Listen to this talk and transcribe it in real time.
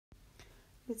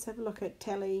let's have a look at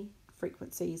tally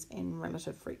frequencies and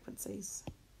relative frequencies.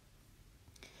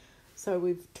 So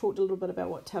we've talked a little bit about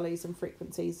what tallies and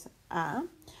frequencies are.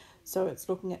 So it's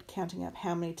looking at counting up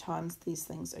how many times these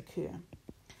things occur.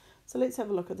 So let's have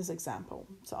a look at this example.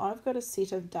 So I've got a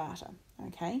set of data,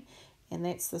 okay, and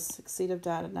that's the set of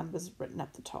data numbers written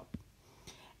up the top.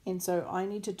 And so I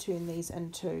need to turn these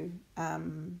into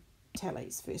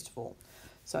tallies first of all.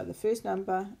 So the first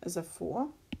number is a 4.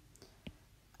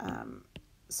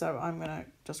 So I'm going to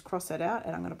just cross that out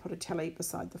and I'm going to put a tally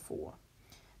beside the 4.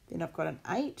 Then I've got an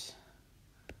 8,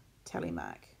 tally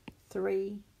mark,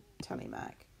 3, tally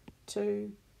mark, 2,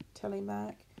 tally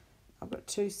mark. I've got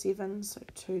 2 7s, so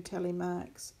 2 tally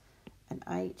marks, an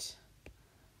 8,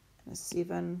 and a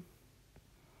 7,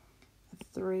 a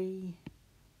 3,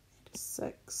 and a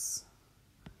 6,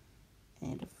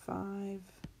 and a 5,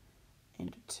 and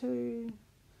a 2,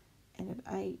 and an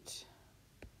 8,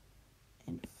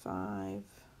 and a 5,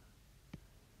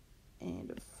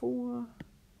 and a 4,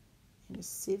 and a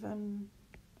 7,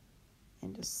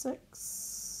 and a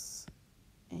 6,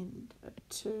 and a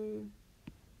 2,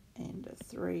 and a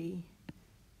 3,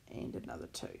 and another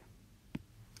 2.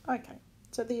 Okay,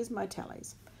 so there's my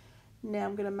tallies. Now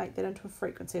I'm going to make that into a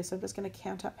frequency, so I'm just going to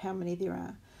count up how many there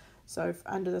are. So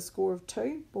under the score of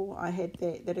 2, well, I had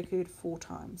that occurred 4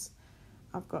 times.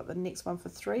 I've got the next one for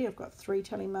 3, I've got 3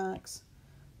 tally marks,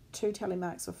 2 tally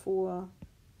marks of 4,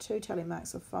 2 tally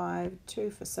marks of 5, 2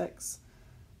 for 6,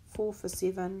 4 for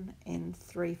 7, and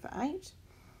 3 for 8.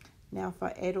 Now if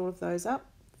I add all of those up,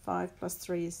 5 plus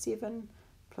 3 is 7,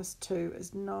 plus 2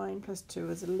 is 9, plus 2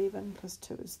 is 11, plus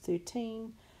 2 is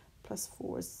 13, plus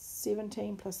 4 is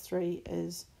 17, plus 3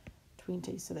 is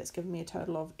 20. So that's given me a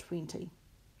total of 20.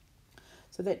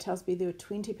 So that tells me there were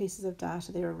 20 pieces of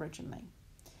data there originally.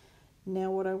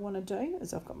 Now what I want to do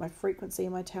is I've got my frequency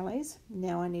and my tallies.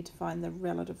 Now I need to find the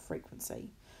relative frequency.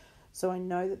 So I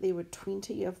know that there were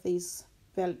 20 of these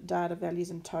data values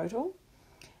in total.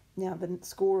 Now the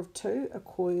score of 2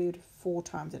 occurred 4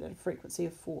 times. It had a frequency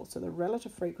of 4. So the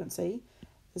relative frequency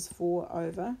is 4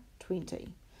 over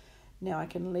 20. Now I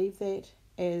can leave that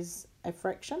as a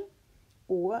fraction,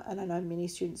 or, and I know many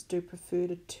students do prefer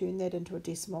to turn that into a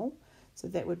decimal, so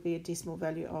that would be a decimal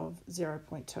value of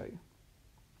 0.2.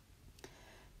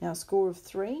 Now a score of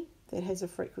 3, that has a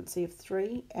frequency of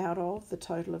 3 out of the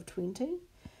total of 20,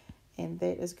 and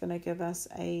that is going to give us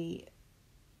a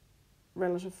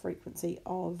relative frequency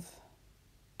of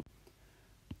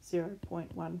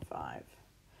 0.15.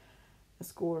 A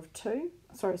score of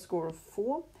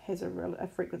 4 has a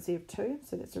frequency of 2,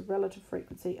 so that's a relative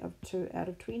frequency of 2 out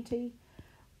of 20,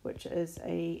 which is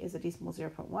a decimal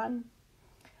 0.1.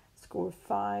 Score of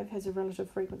 5 has a relative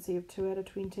frequency of 2 out of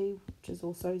 20, which is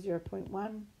also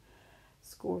 0.1.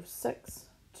 Score of 6,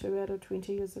 2 out of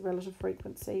 20 is the relative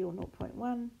frequency, or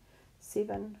 0.1.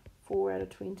 7, 4 out of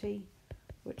 20,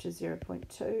 which is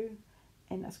 0.2.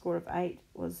 And a score of 8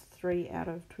 was 3 out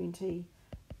of 20,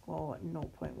 or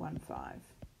 0.15.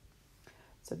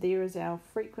 So there is our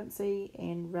frequency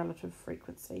and relative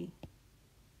frequency.